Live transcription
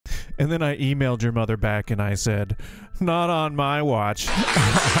And then I emailed your mother back and I said, not on my watch.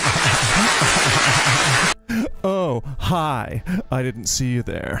 Oh, hi. I didn't see you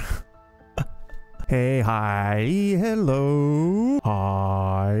there. Hey, hi, hello,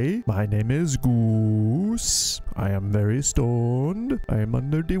 hi, my name is Goose. I am very stoned. I am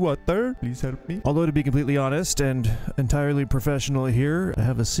under the water. Please help me. Although to be completely honest and entirely professional here, I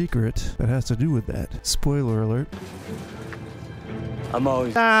have a secret that has to do with that. Spoiler alert. I'm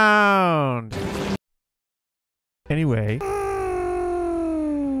always Sound. Anyway.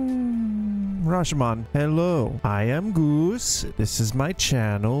 Rashomon, hello. I am Goose. This is my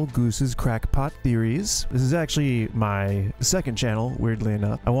channel, Goose's Crackpot Theories. This is actually my second channel, weirdly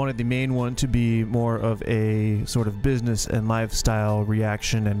enough. I wanted the main one to be more of a sort of business and lifestyle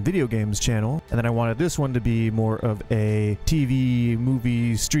reaction and video games channel. And then I wanted this one to be more of a TV,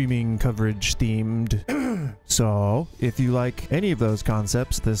 movie, streaming coverage themed. So, if you like any of those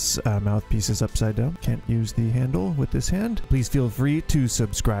concepts, this mouthpiece is upside down. Can't use the handle with this hand. Please feel free to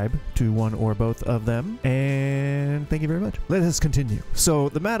subscribe to one or both of them. And thank you very much. Let us continue. So,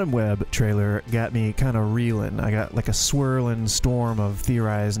 the Madam Web trailer got me kind of reeling. I got like a swirling storm of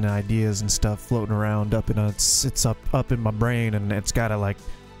theorizing ideas and stuff floating around up in a, it's up in my brain, and it's gotta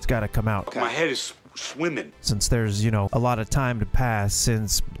come out. my head is swimming. Since there's, you know, a lot of time to pass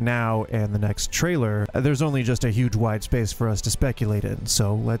since now and the next trailer, there's only just a huge wide space for us to speculate in.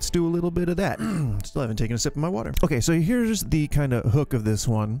 So let's do a little bit of that. Still haven't taken a sip of my water. Okay, so here's the kind of hook of this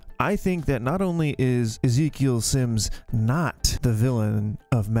one. I think that not only is Ezekiel Sims not the villain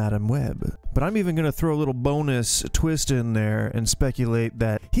of Madam Web, but I'm even going to throw a little bonus twist in there and speculate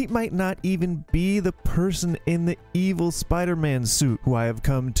that he might not even be the person in the evil Spider-Man suit who I have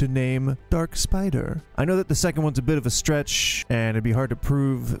come to name Dark Spider. I know that the second one's a bit of a stretch, and it'd be hard to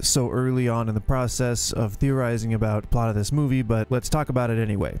prove so early on in the process of theorizing about the plot of this movie, but let's talk about it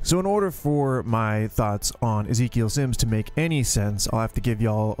anyway. So in order for my thoughts on Ezekiel Sims to make any sense, I'll have to give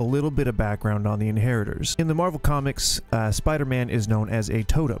y'all a little bit of background on the inheritors. In the Marvel Comics, Spider-Man is known as a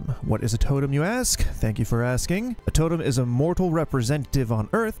totem. What is a totem, you ask? Thank you for asking. A totem is a mortal representative on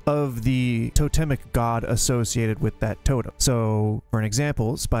Earth of the totemic god associated with that totem. So, for an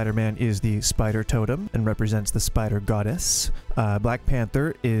example, Spider-Man is the spider totem and represents the spider goddess. Black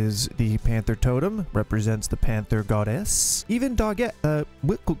Panther is the panther totem, represents the panther goddess. Even Doc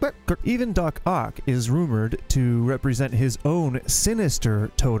Ock is rumored to represent his own sinister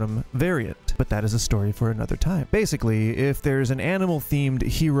totem variant, but that is a story for another time. Basically, if there's an animal-themed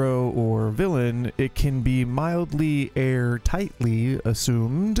hero or villain, it can be mildly airtightly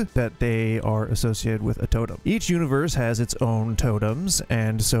assumed that they are associated with a totem. Each universe has its own totems,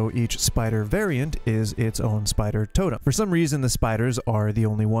 and so each spider variant is its own spider totem. For some reason, the spiders are the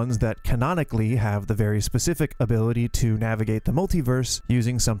only ones that canonically have the very specific ability to navigate the multiverse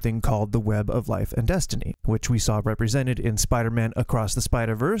using something called the Web of Life and Destiny, which we saw represented in Spider-Man Across the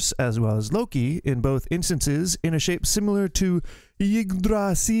Spider-Verse, as well as Loki, in both instances in a shape similar to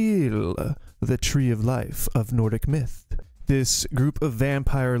Yggdrasil, the Tree of Life of Nordic myth. This group of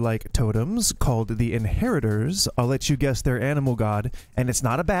vampire-like totems, called the inheritors, I'll let you guess their animal god, and it's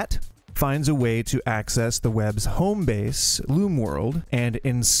not a bat, finds a way to access the web's home base, loomworld, and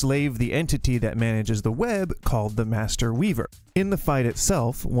enslave the entity that manages the web called the Master Weaver. In the fight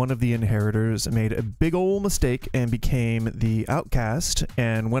itself, one of the inheritors made a big ol' mistake and became the outcast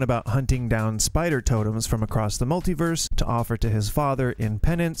and went about hunting down spider totems from across the multiverse to offer to his father in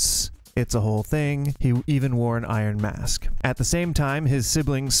penance. It's a whole thing. He even wore an iron mask. At the same time, his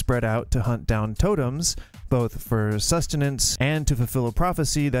siblings spread out to hunt down totems, both for sustenance and to fulfill a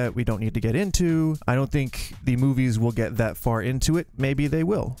prophecy that we don't need to get into. I don't think the movies will get that far into it. Maybe they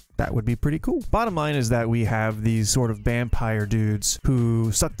will. That would be pretty cool. Bottom line is that we have these sort of vampire dudes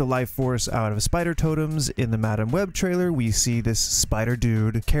who suck the life force out of spider totems. In the Madam Web trailer, we see this spider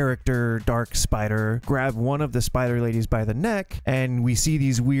dude character, Dark Spider, grab one of the spider ladies by the neck, and we see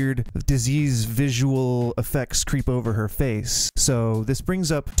these weird disease visual effects creep over her face. So this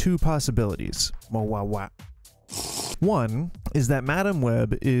brings up two possibilities. One is that Madam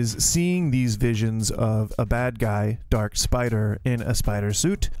Web is seeing these visions of a bad guy, Dark Spider, in a spider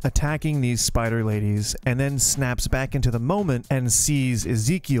suit, attacking these spider ladies, and then snaps back into the moment and sees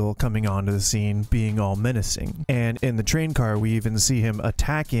Ezekiel coming onto the scene being all menacing. And in the train car, we even see him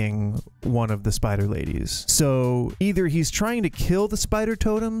attacking one of the spider ladies. So either he's trying to kill the spider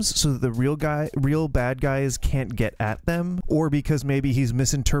totems so that the real bad guys can't get at them, or because maybe he's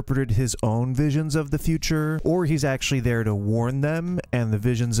misinterpreted his own visions of the future, or he's actually there to warn warn them, and the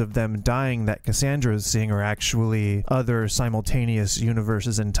visions of them dying that Cassandra is seeing are actually other simultaneous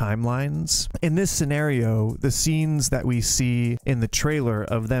universes and timelines. In this scenario, the scenes that we see in the trailer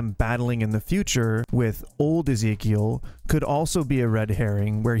of them battling in the future with old Ezekiel could also be a red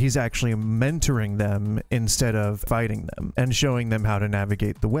herring, where he's actually mentoring them instead of fighting them, and showing them how to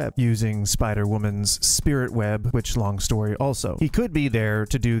navigate the web using Spider-Woman's spirit web, which, long story also. He could be there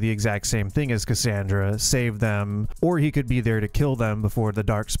to do the exact same thing as Cassandra, save them, or he could be there to kill them before the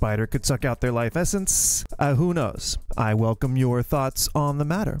Dark Spider could suck out their life essence. Who knows? I welcome your thoughts on the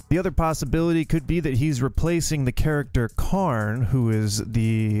matter. The other possibility could be that he's replacing the character Karn, who is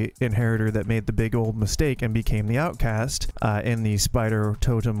the inheritor that made the big old mistake and became the outcast in the Spider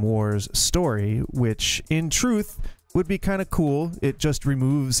Totem Wars story, which in truth would be kind of cool. It just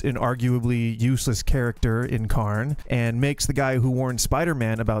removes an arguably useless character in Karn and makes the guy who warned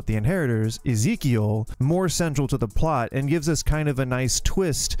Spider-Man about the inheritors, Ezekiel, more central to the plot and gives us kind of a nice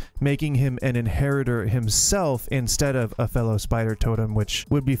twist, making him an inheritor himself instead of a fellow spider totem, which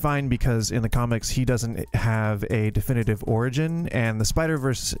would be fine because in the comics he doesn't have a definitive origin and the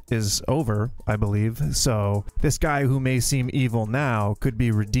Spider-Verse is over, I believe. So this guy who may seem evil now could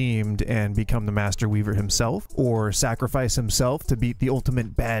be redeemed and become the Master Weaver himself, or sacrifice himself to beat the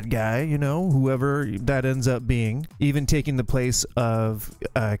ultimate bad guy, you know, whoever that ends up being, even taking the place of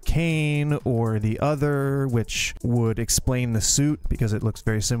Kane or the other, which would explain the suit because it looks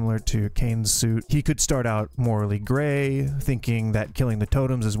very similar to Kane's suit. He could start out morally gray, thinking that killing the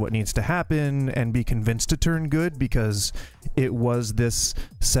totems is what needs to happen, and be convinced to turn good because it was this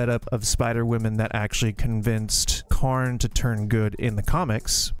setup of Spider-Women that actually convinced Karn to turn good in the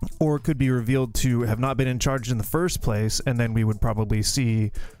comics, or it could be revealed to have not been in charge in the first place, and then we would probably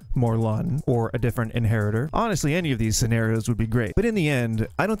see Morlun or a different inheritor. Honestly, any of these scenarios would be great, but in the end,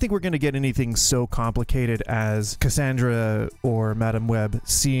 I don't think we're going to get anything so complicated as Cassandra or Madam Web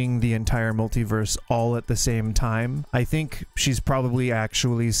seeing the entire multiverse all at the same time. I think she's probably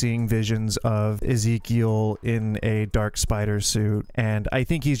actually seeing visions of Ezekiel in a dark spider suit, and I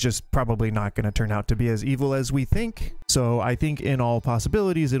think he's just probably not going to turn out to be as evil as we think. So I think in all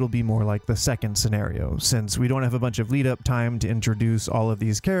possibilities, it'll be more like the second scenario, since we don't have a bunch of lead up time to introduce all of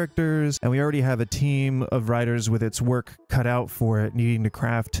these characters, and we already have a team of writers with its work cut out for it, needing to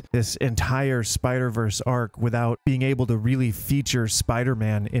craft this entire Spider-Verse arc without being able to really feature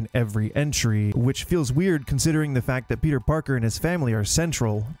Spider-Man in every entry, which feels weird considering the fact that Peter Parker and his family are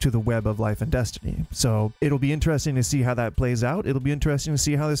central to the web of life and destiny. So it'll be interesting to see how that plays out. It'll be interesting to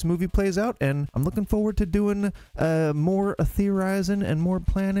see how this movie plays out, and I'm looking forward to doing more theorizing and more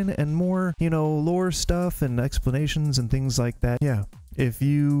planning and more, you know, lore stuff and explanations and things like that. Yeah. If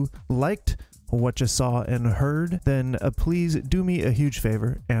you liked what you saw and heard, then please do me a huge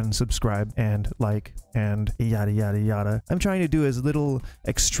favor and subscribe and like and yada yada yada. I'm trying to do as little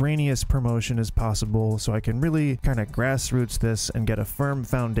extraneous promotion as possible so I can really kind of grassroots this and get a firm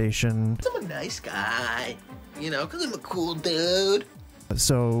foundation. I'm a nice guy, you know, because I'm a cool dude.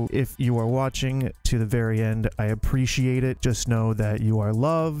 So if you are watching to the very end, I appreciate it. Just know that you are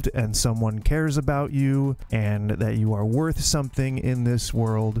loved and someone cares about you and that you are worth something in this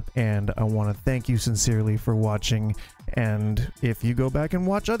world. And I want to thank you sincerely for watching. And if you go back and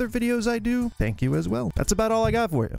watch other videos I do, thank you as well. That's about all I got for you.